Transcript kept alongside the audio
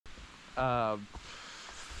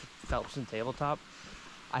Phelps and tabletop.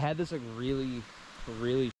 I had this like really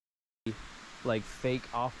like fake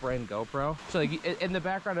off-brand GoPro. So like in the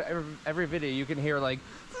background of every video you can hear like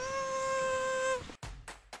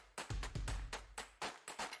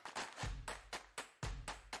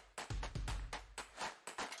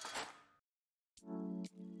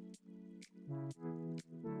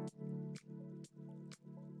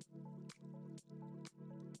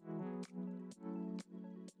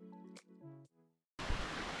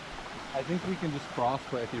I think we can just cross,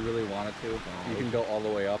 but if you really wanted to, you can go all the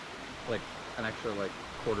way up, like an extra like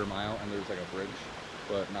quarter-mile, and there's like a bridge,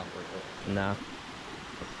 but not worth it. nah.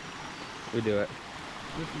 We do it.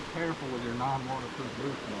 Just be careful with your non-waterproof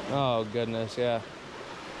boots. Oh goodness, yeah.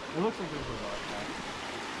 It looks like there's a lot of that.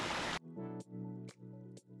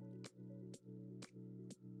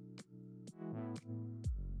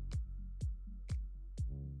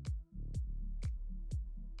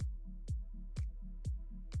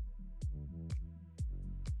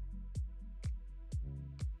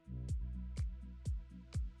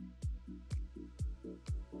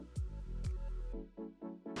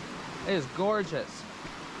 It is gorgeous.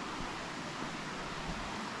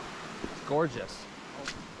 It's gorgeous.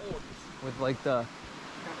 With like the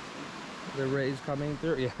rays coming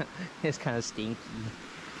through. Yeah, it's kind of stinky.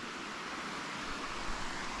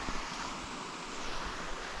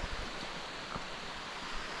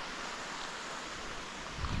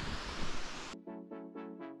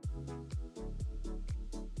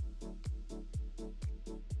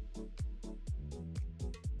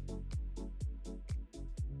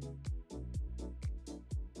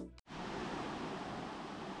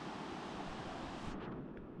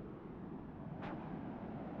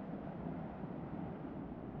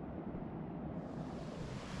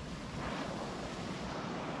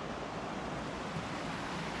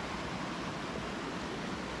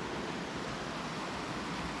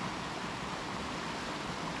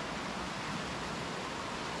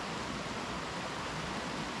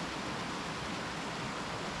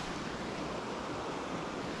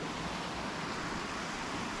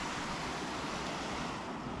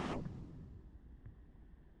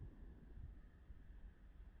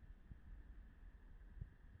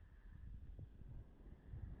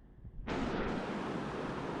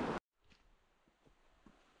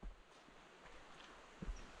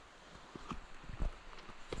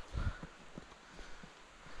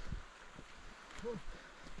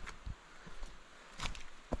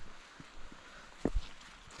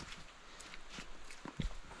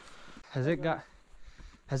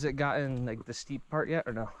 Has it gotten like the steep part yet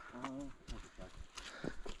or no?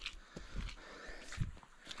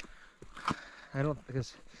 I don't,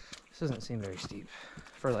 because this doesn't seem very steep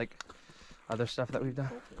for like other stuff that we've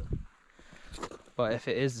done. But if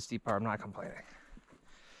it is the steep part, I'm not complaining.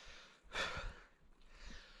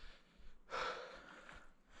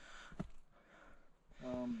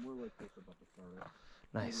 We're like close about to start it.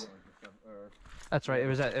 Nice. That's right. It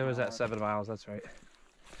was at 7 miles. That's right.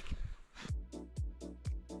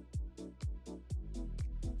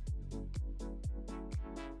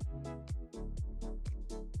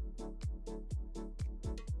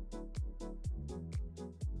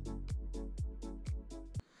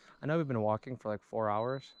 I know we've been walking for like 4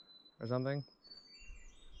 hours or something.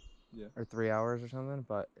 Yeah. Or 3 hours or something,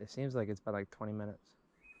 but it seems like it's been like 20 minutes.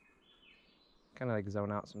 Kind of like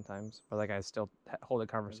zone out sometimes, but like I still hold a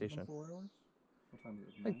conversation. 4 hours? What time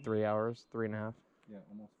is it? Like 3 hours, 3.5. Yeah,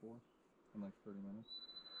 almost 4 in like 30 minutes.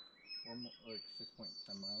 Or like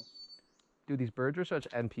 6.10 miles. Dude, these birds are such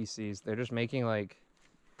NPCs. They're just making like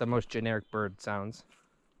the most generic bird sounds.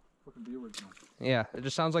 Fucking be original. Yeah, it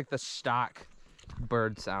just sounds like the stock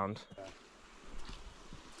bird sound.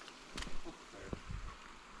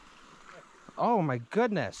 Oh my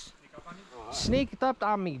goodness. Sneaked up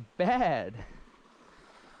on me bad.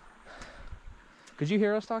 Could you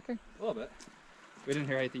hear us talking? A little bit. We didn't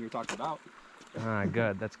hear anything you were talking about. Ah,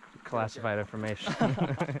 good. That's classified information.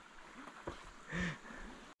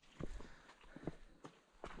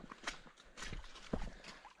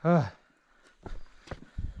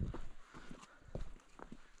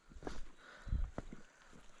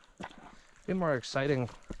 Be more exciting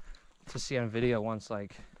to see on video once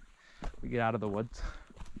like we get out of the woods.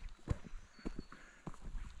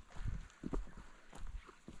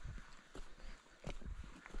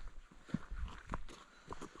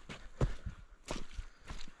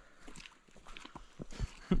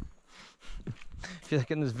 I feel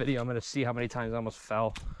like in this video I'm gonna see how many times I almost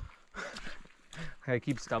fell. I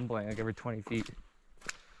keep stumbling like every 20 feet.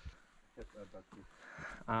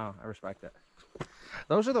 Oh, I respect it.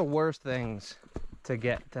 Those are the worst things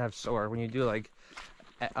to have sore when you do like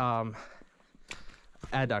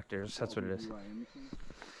adductors. That's what it is. GYN machine?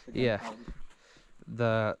 Yeah. How-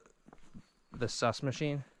 The sus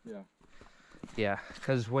machine. Yeah. Yeah,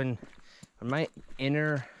 because when my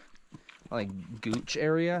inner like gooch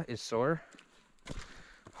area is sore,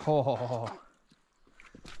 oh,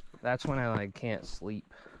 that's when I like can't sleep.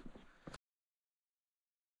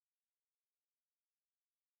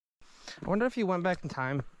 I wonder if you went back in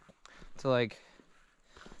time to like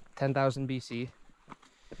 10,000 BC,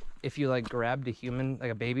 if you like grabbed a human,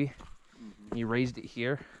 like a baby, and you raised it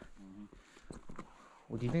here,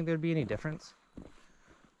 would you think there'd be any difference?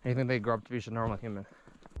 Or do you think they'd grow up to be just a normal human?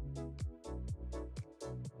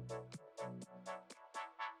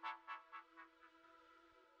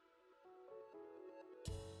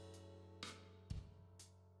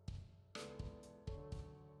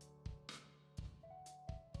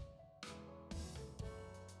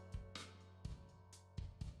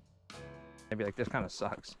 I'd be like, this kind of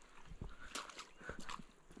sucks.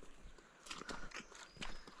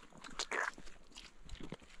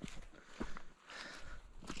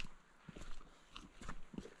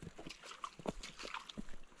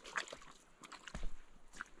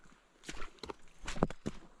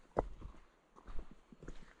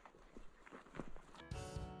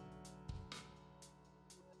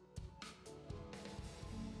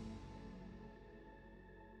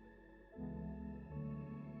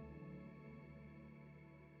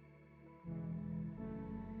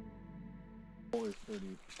 Always 30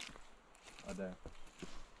 a day.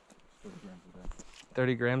 30 grams a day.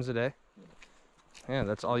 30 grams a day? Yeah,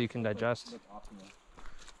 that's all you can digest. That's optimal.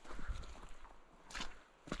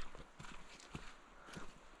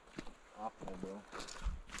 Optimal, bro.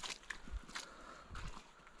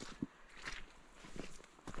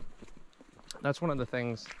 That's one of the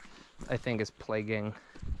things I think is plaguing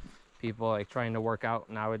people like trying to work out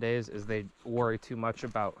nowadays, is they worry too much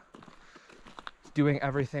about doing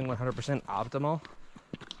everything 100% optimal.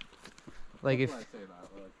 Like That's if why I say that,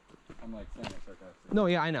 like, I'm like saying it sarcastically. no,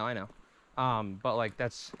 yeah, I know. But like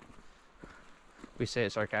we say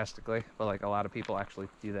it sarcastically, but like a lot of people actually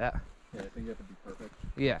do that. Yeah, I think you have to be perfect.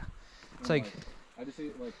 Yeah, it's And, like I just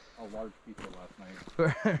ate like a large pizza last night,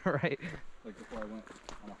 right. like before I went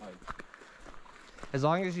on a hike. As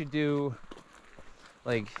long as you do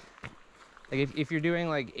like if you're doing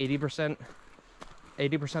like 80%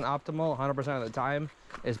 optimal 100% of the time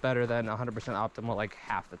is better than 100% optimal like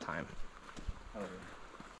half the time. Oh, yeah.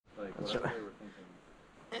 Like whatever they were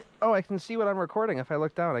thinking. Oh, I can see what I'm recording. If I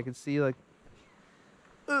look down, I can see like.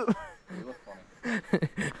 You look funny.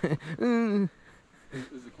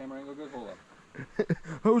 Is the camera angle good? Hold on.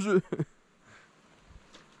 How's it?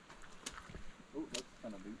 Oh, that's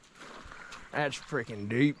kind of deep. That's freaking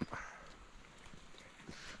deep.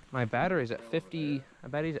 My battery's at 50. My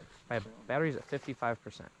battery's at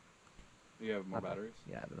 55%. You have more batteries?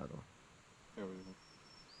 Yeah, I have another one. Here we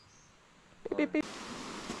go. Beep, beep.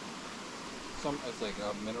 It's like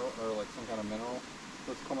a mineral, or like some kind of mineral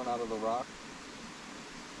that's coming out of the rock.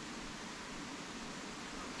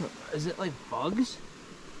 Is it like bugs?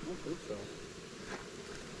 I don't think so.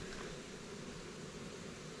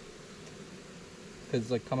 Because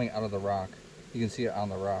it's like coming out of the rock. You can see it on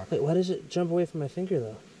the rock. Wait, why does it jump away from my finger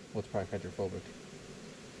though? Well, it's probably hydrophobic.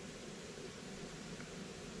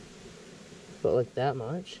 But like that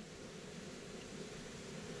much?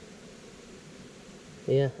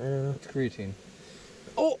 Yeah, I don't know. It's creatine.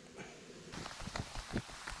 Oh!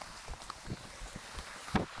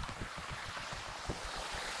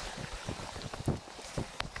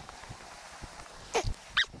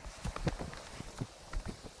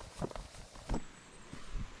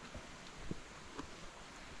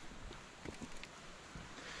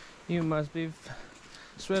 You must be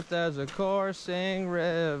swift as a coursing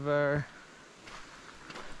river,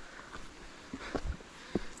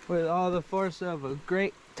 with all the force of a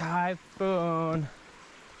great typhoon.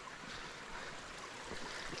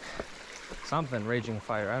 Something, raging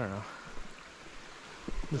fire, I don't know.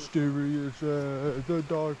 Mysterious as the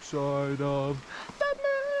dark side of the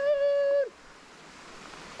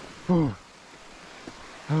moon.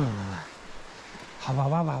 Ha wa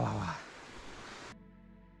wa wa wa wa.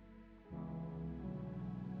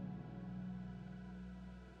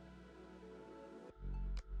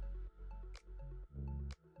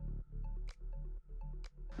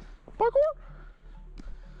 Parkour.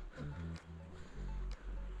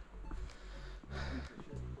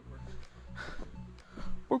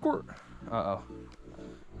 Parkour. Uh-oh.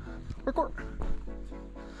 Parkour.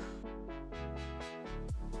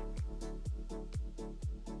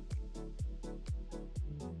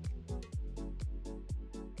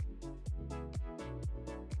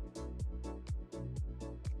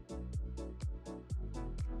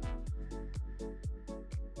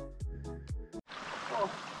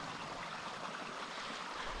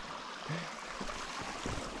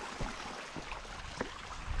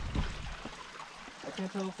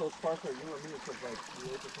 can't tell if those sparks are you or me, because like we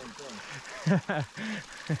ate the same thing.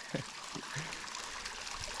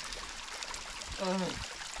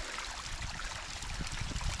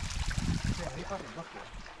 Yeah, he fucking looked it.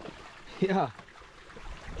 Yeah.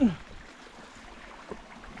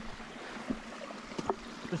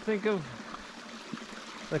 Just think of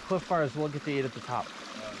the Cliff Bars we'll get to eat at the top.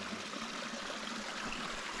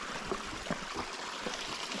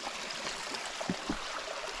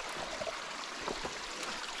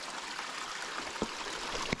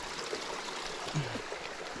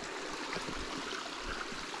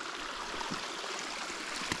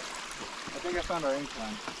 I think I found our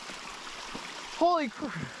incline. Holy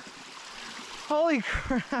crap! Holy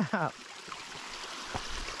crap!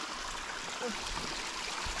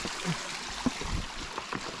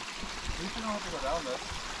 We should not have to go down this.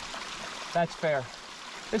 That's fair.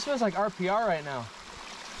 This feels like RPR right now.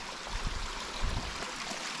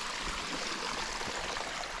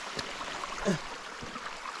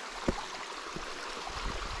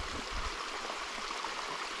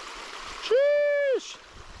 Sheesh!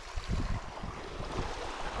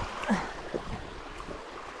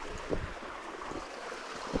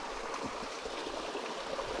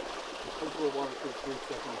 Hopefully water through 3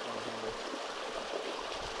 seconds on the handle.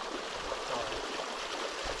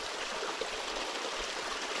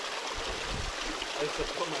 I used to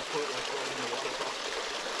put my foot like right in the water.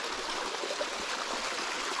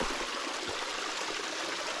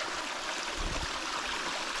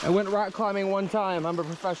 I went rock climbing one time. I'm a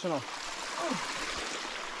professional. Oh.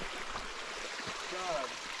 God.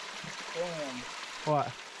 Damn. What? I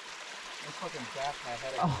fucking bashed my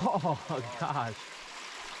head. Oh, gosh.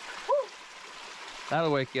 Woo.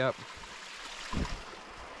 That'll wake you up.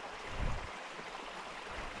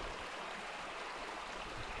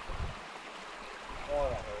 Oh,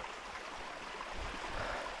 that hurt.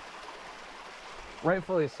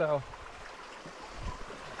 Rightfully so.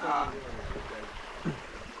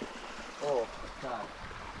 Oh, God.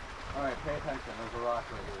 Alright, pay attention. There's a rock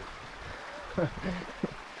right here.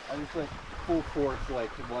 I just like full force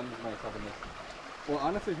like lunged myself in this. Well,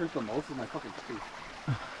 honestly, hurts the most is my fucking tooth.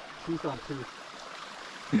 Tooth on tooth.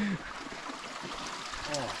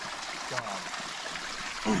 Oh, God.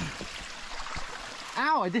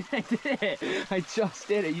 Ow, I did it. I just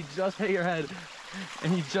did it. You just hit your head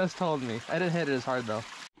and you just told me. I didn't hit it as hard though.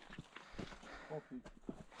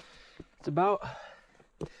 It's about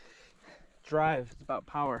drive, it's about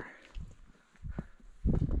power. I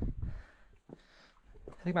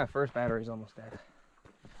think my first battery's almost dead.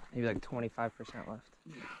 Maybe like 25% left.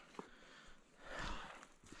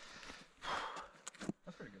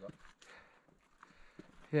 That's pretty good though.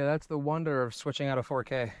 Yeah, that's the wonder of switching out of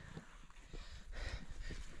 4K.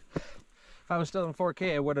 If I was still in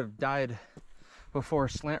 4K, I would have died before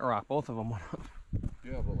Slant Rock. Both of them went up.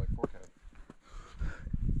 Yeah, but like 4K.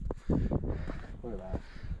 Look at that.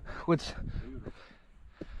 Which,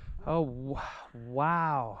 oh,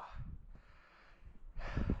 wow.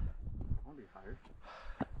 I'll be higher.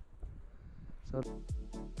 So.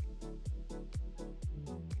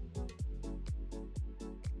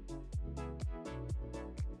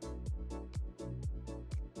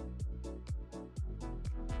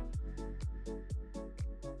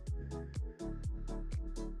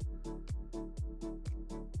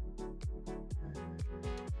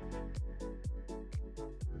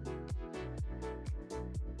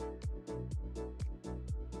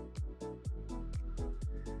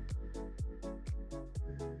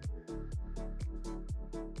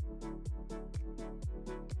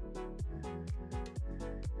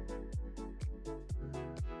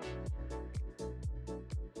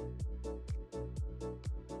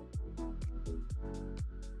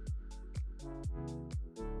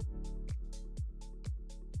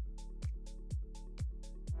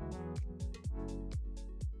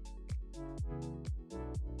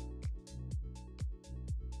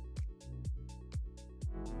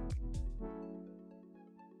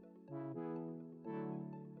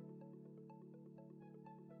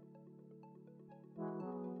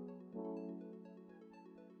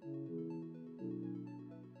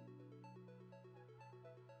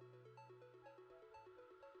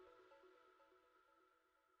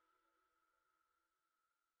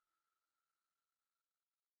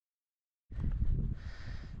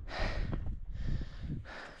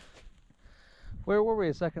 Where were we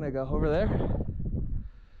a second ago? Over there? Just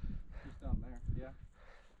down there, yeah.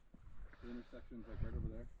 The intersection's like right over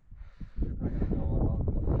there. You're probably gonna go about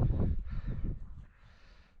this way.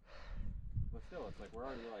 But still, it's like we're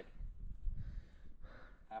already like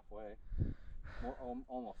halfway. More,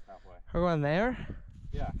 almost halfway. We're going there?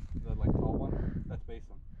 Yeah, the like tall one. That's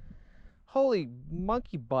Basin. Holy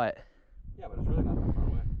monkey butt. Yeah, but it's really not that far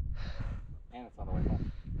away. And it's on the way home.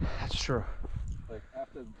 That's true. Like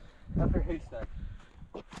after Haystack.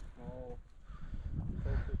 Oh,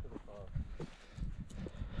 closer to the car.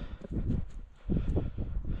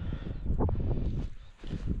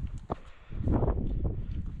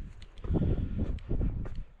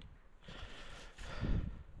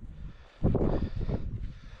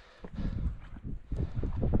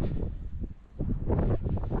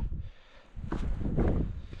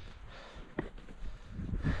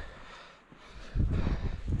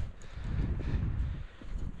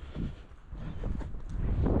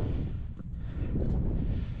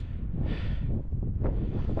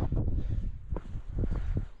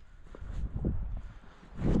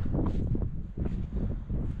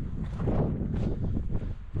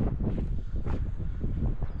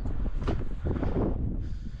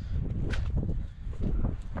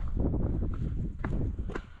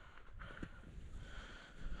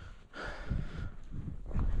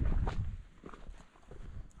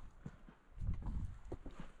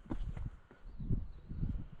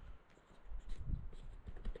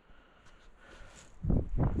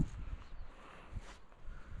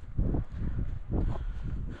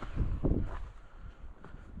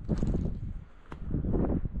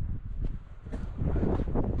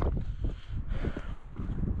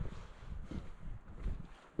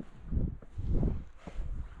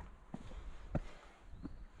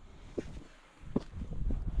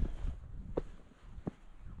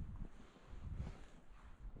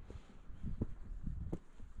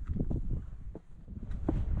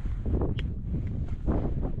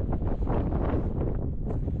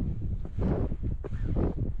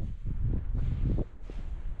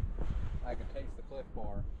 I can taste the Cliff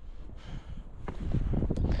Bar.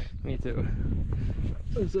 Me too.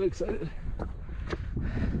 I'm so excited.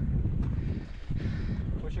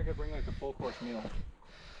 Wish I could bring like a full course meal.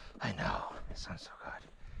 I know. It sounds so good.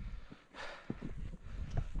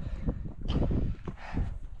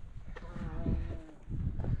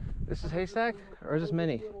 This is Haystack? Or is this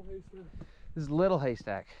Mini? This is Little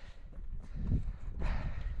Haystack.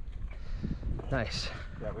 Nice.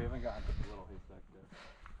 Yeah, we haven't gotten to the Little Haystack yet.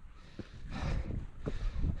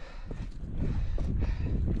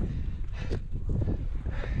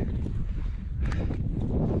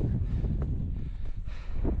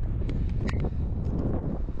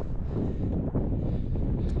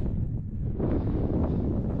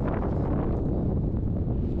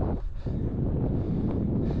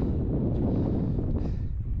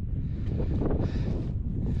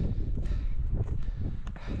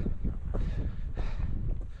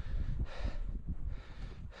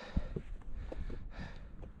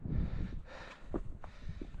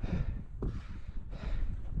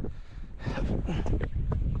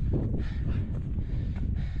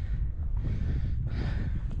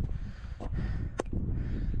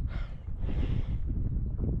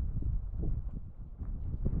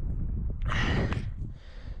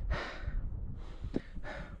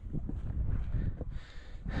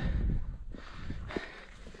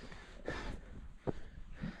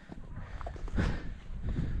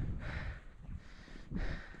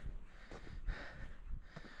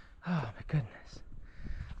 Oh my goodness.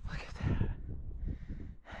 Look at that.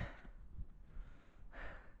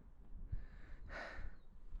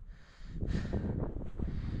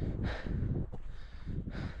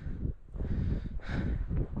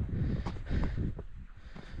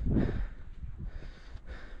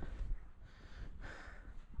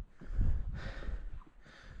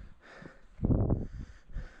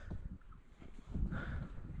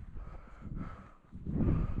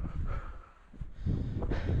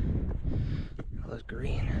 All those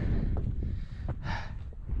green.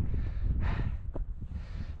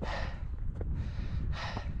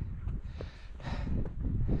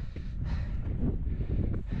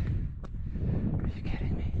 Are you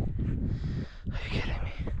kidding me? Are you kidding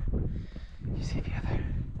me? You see the other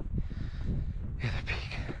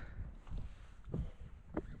peak?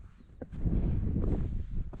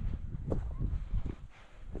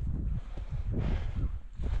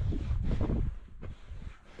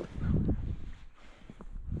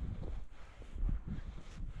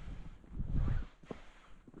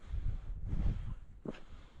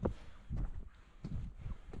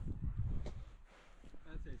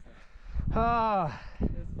 That's Haystack. Ah, This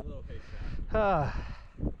is a Little Haystack. ah.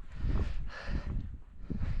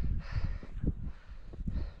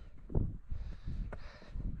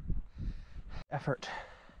 Effort.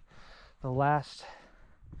 The last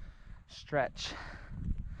stretch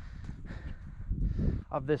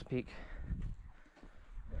of this peak.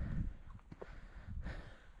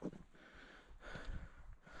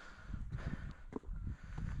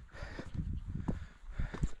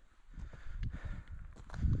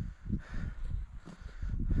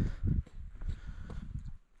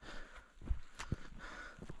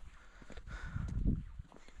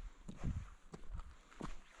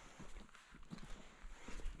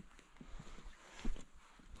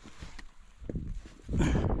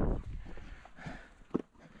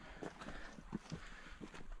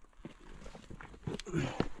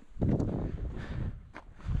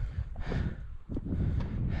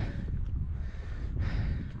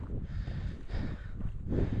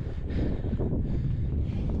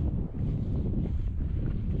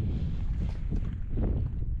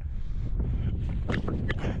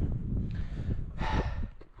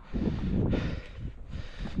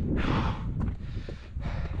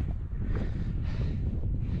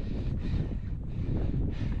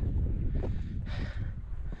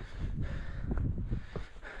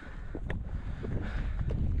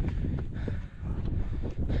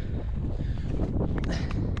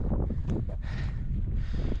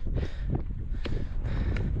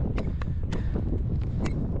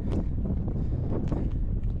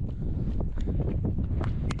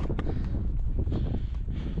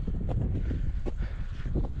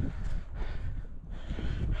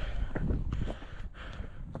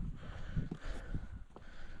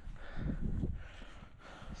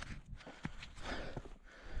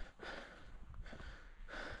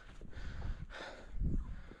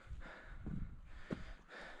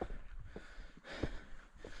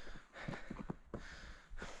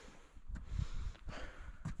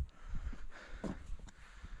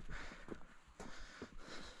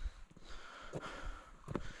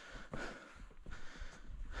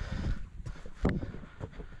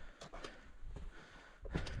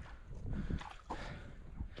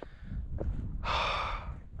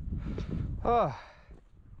 Oh,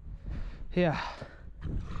 yeah.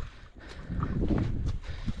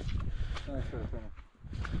 Nice for the finish.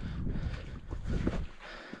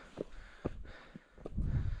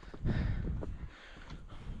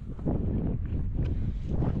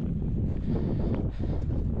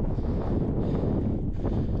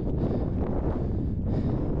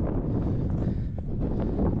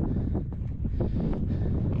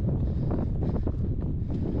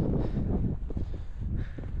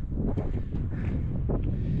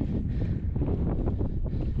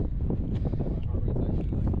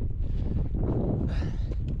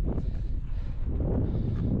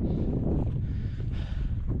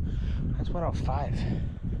 That's 105.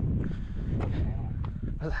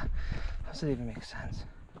 How does it even make sense?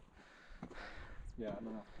 Yeah, I don't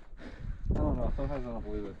know. I don't know. Sometimes I don't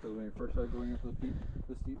believe it. Because when you first started going into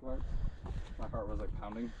the steep parts, my heart was like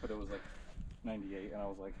pounding, but it was like 98, and I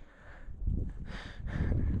was like,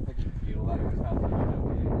 I could feel that it was faster than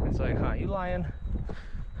 98. It's like, huh? You lying?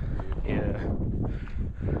 Yeah.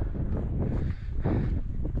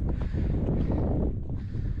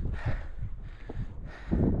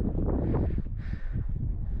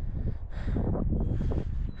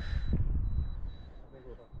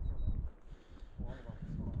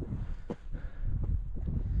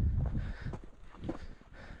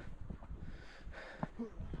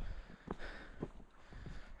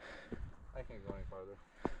 I can't go any farther.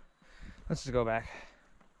 Let's just go back.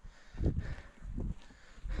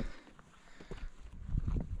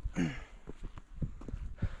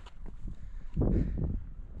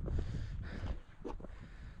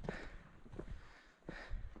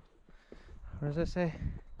 What does it say?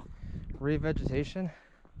 Revegetation?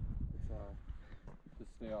 It's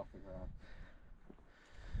just stay off the ground.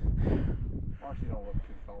 Watch you don't look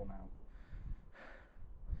too tall now.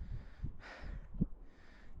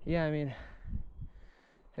 Yeah, I mean,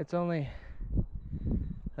 it's only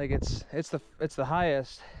like it's the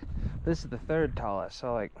highest. This is the third tallest,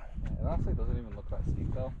 so like. It honestly doesn't even look that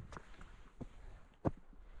steep though. You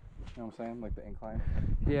know what I'm saying? Like the incline.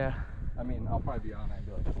 Yeah. I mean, I'll probably be on it and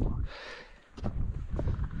be like, fuck.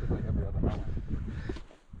 Just like every other mountain.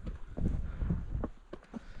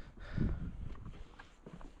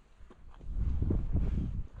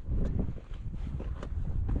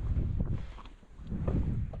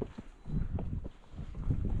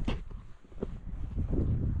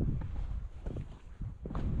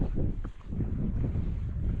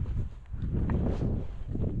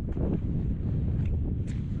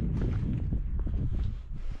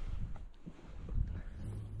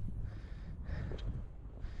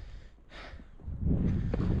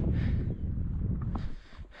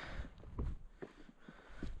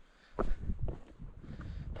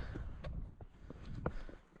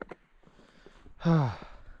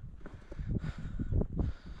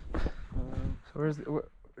 So where's the,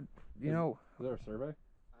 you know? Is there a survey?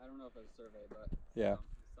 I don't know if it's a survey, but Yeah,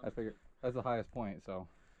 I figured that's the highest point, so.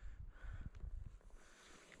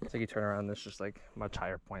 It's like you turn around, there's just like much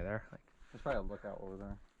higher point there. Like, There's probably a lookout over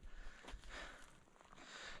there.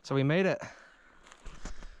 so we made it.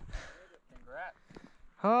 congrats.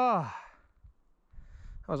 Oh,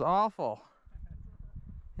 that was awful.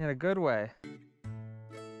 In a good way.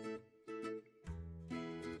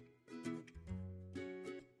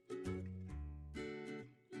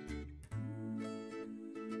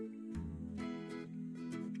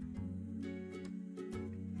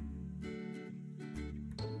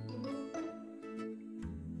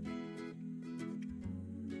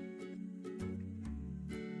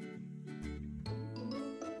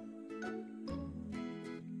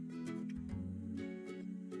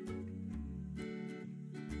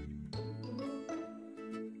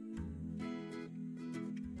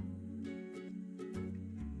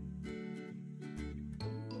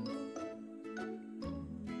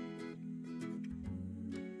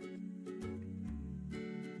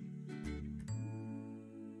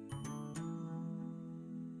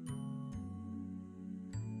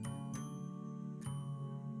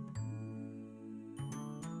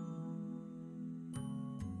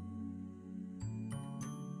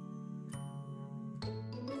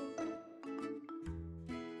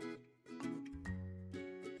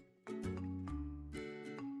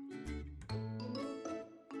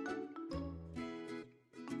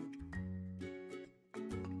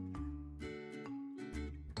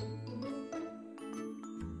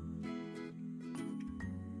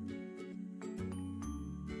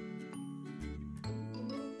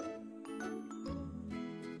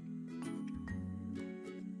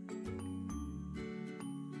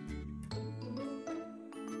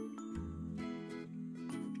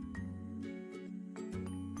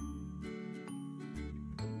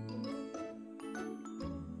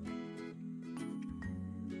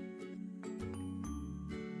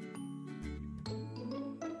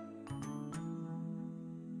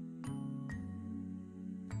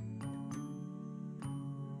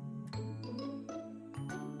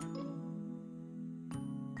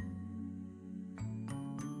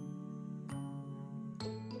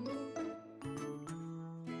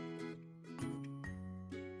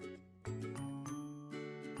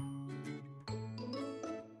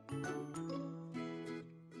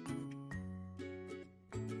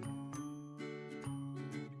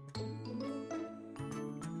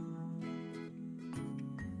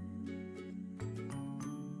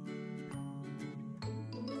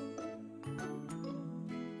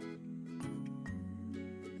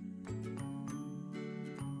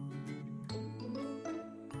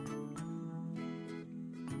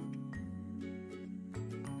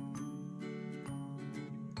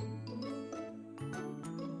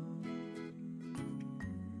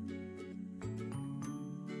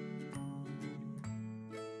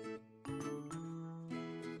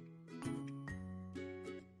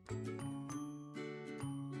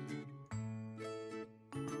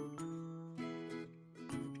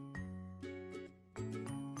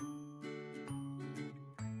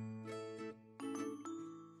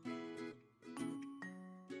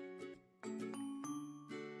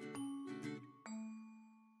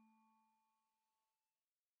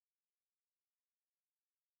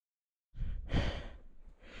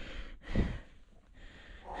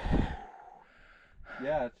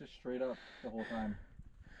 Yeah, it's just straight up the whole time.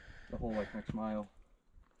 The whole like next mile.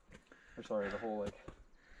 Or sorry, the whole like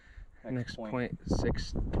Next point. point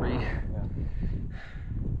 6.3. Yeah.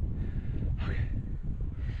 Okay.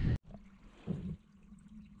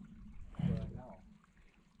 No.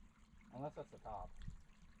 Unless that's the top.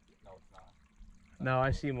 No, it's not. No, I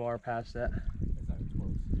see more past that. It's not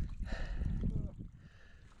even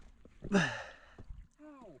close.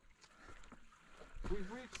 Ow!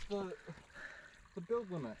 We've reached the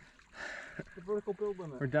build limit. The vertical build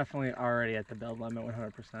limit. We're definitely already at the build limit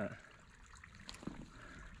 100%.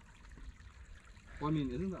 Well, I mean,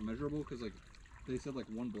 isn't that measurable? Because like they said, like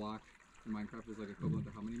one block in Minecraft is like equivalent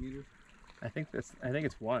to how many meters? I think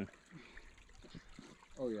it's 1.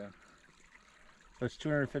 Oh yeah. So it's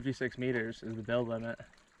 256 meters is the build limit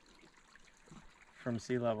from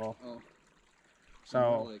sea level. Oh.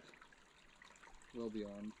 So Like well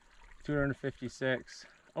beyond. 256.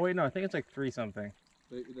 Oh wait, no, I think it's like 3 something.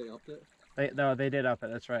 They upped it? No, they did up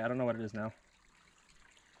it. That's right. I don't know what it is now.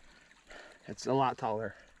 It's a lot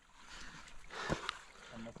taller.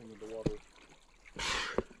 I'm messing with the water.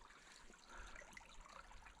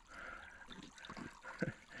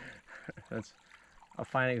 That's a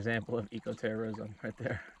fine example of eco-terrorism right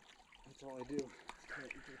there. That's all I do.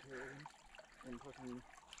 Eco-terrorism and fucking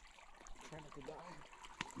trying not to die.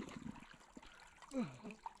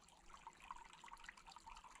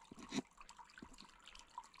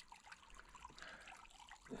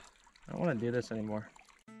 I don't want to do this anymore.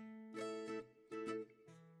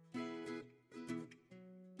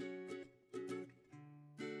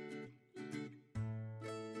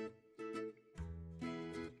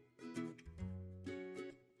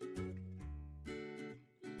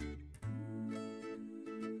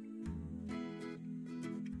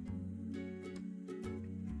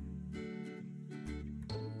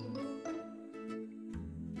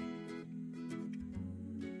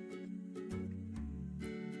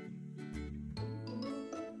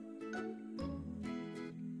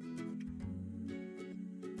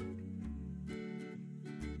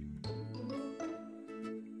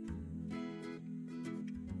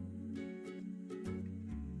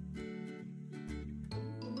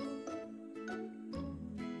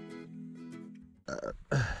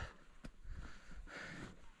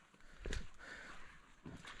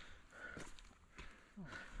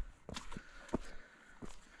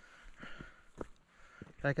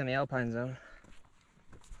 Back in the alpine zone.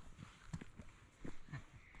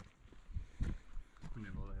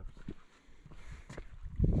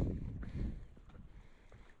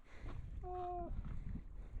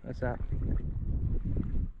 What's that?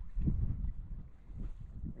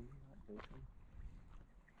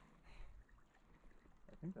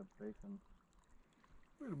 I think that's bacon.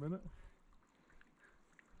 Wait a minute.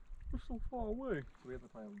 We're so far away. So we have to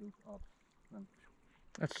tie a loop up. Then,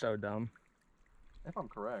 That's so dumb. if I'm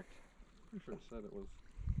correct, pretty sure it said it was.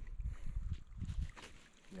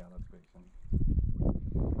 Yeah, that's bacon.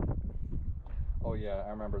 Oh yeah, I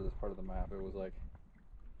remember this part of the map. It was like,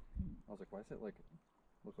 I was like, why does it like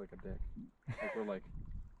look like a dick? Like we're like.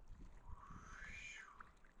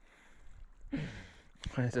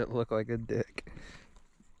 Why does it look like a dick?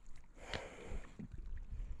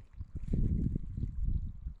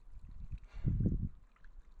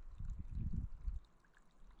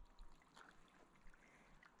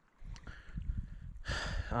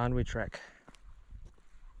 On we trek.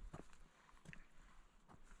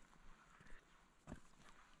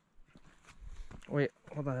 Wait,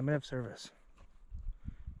 hold on, I might have service.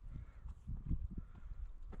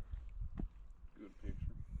 Good picture.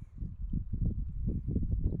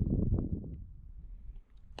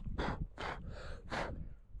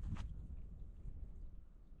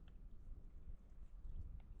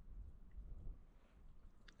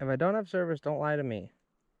 If I don't have service, don't lie to me.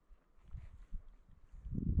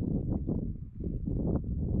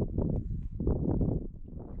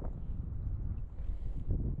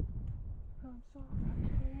 I'm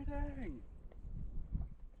suffocating.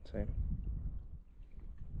 Same.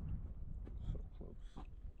 So close.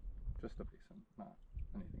 Just a basin, not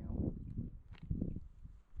anything else.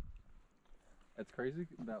 It's crazy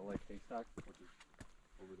that like haystack, which is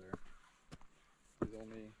over there, is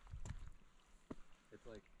only, it's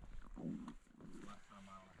like less than a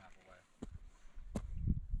mile and a half away.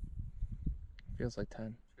 Feels like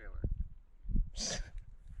 10. Trailer.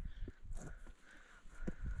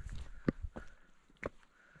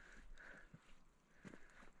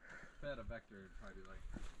 If I had a vector, it'd probably be like,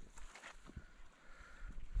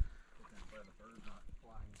 by the bird not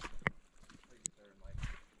flying right there in like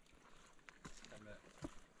 10 minutes.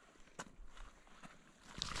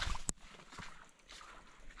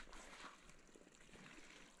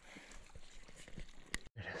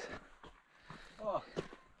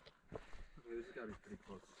 gotta be pretty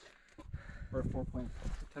close. We're at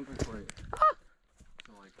 10.48.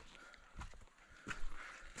 So like,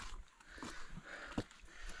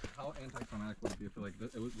 how anticlimactic would it be if like the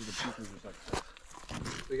peak was just like this?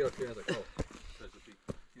 So you get up here and it's like, oh, there's the peak.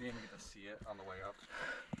 You didn't even get to see it on the way up.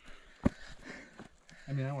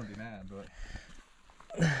 I mean, I wouldn't be mad, but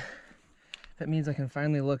that means I can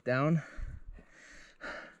finally look down.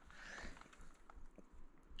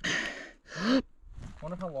 I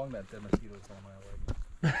wonder how long that dead mosquito was on my leg.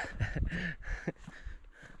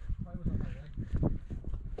 Probably was on my leg.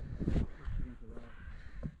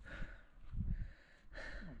 Oh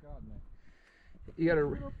my god, man. You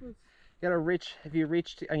gotta reach, if you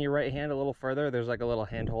reach on your right hand a little further, there's like a little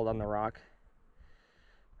handhold on the rock.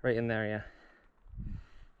 Right in there, yeah.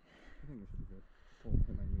 I think this should be good. Pull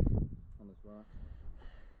hit my knee on this rock.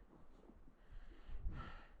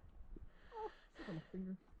 Oh, it's on my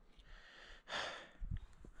finger.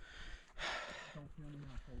 Don't feel me,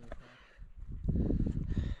 I'll pull this off.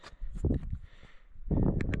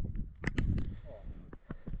 Oh.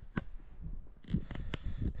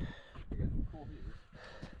 We got some cool views.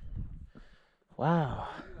 Wow.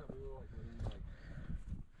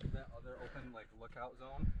 That other open like lookout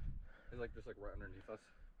zone is like just like right underneath us.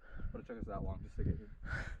 But it took us that long just to get here.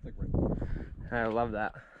 It's like right there. I love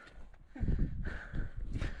that.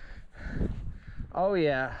 Oh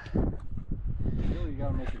yeah. Really, you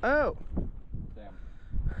gotta make it. Oh! Damn.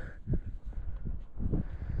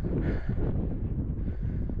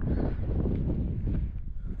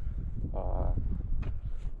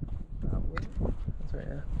 That way? That's right,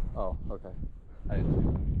 yeah. Oh, okay. I didn't see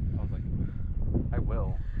that. I was like, I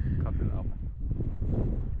will cut it up.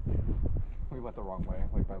 We went the wrong way,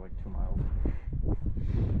 like by like 2 miles.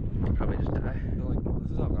 Probably just die. They're like, no,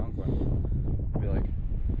 this is Algonquin. I'd be like,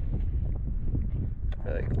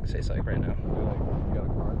 Say psych right now. you got a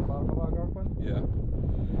car at the bottom of Algonquin? Yeah.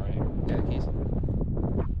 Alright. Yeah, keys.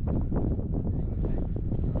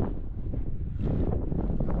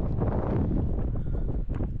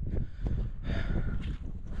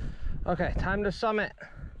 Okay, time to summit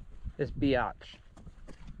this biatch.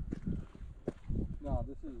 No,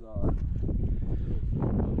 this is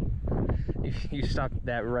You stop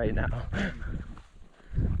that right now.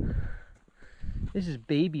 This is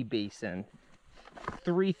Baby Basin.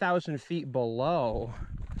 3,000 feet below.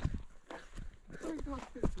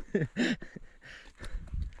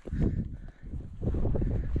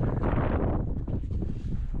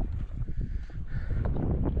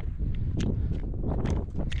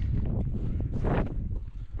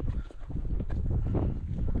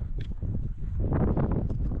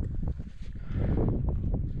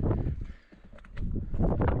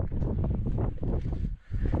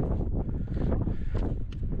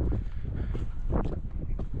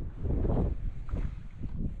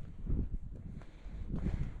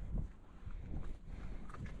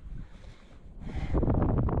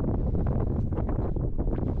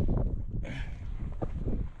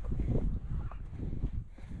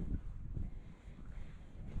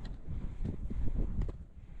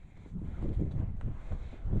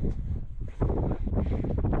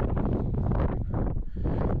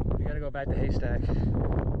 Back to Haystack.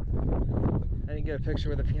 I didn't get a picture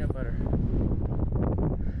with the peanut butter.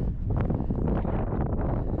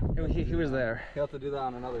 He was there. You'll have to do that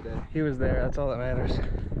on another day. He was there, that's all that matters.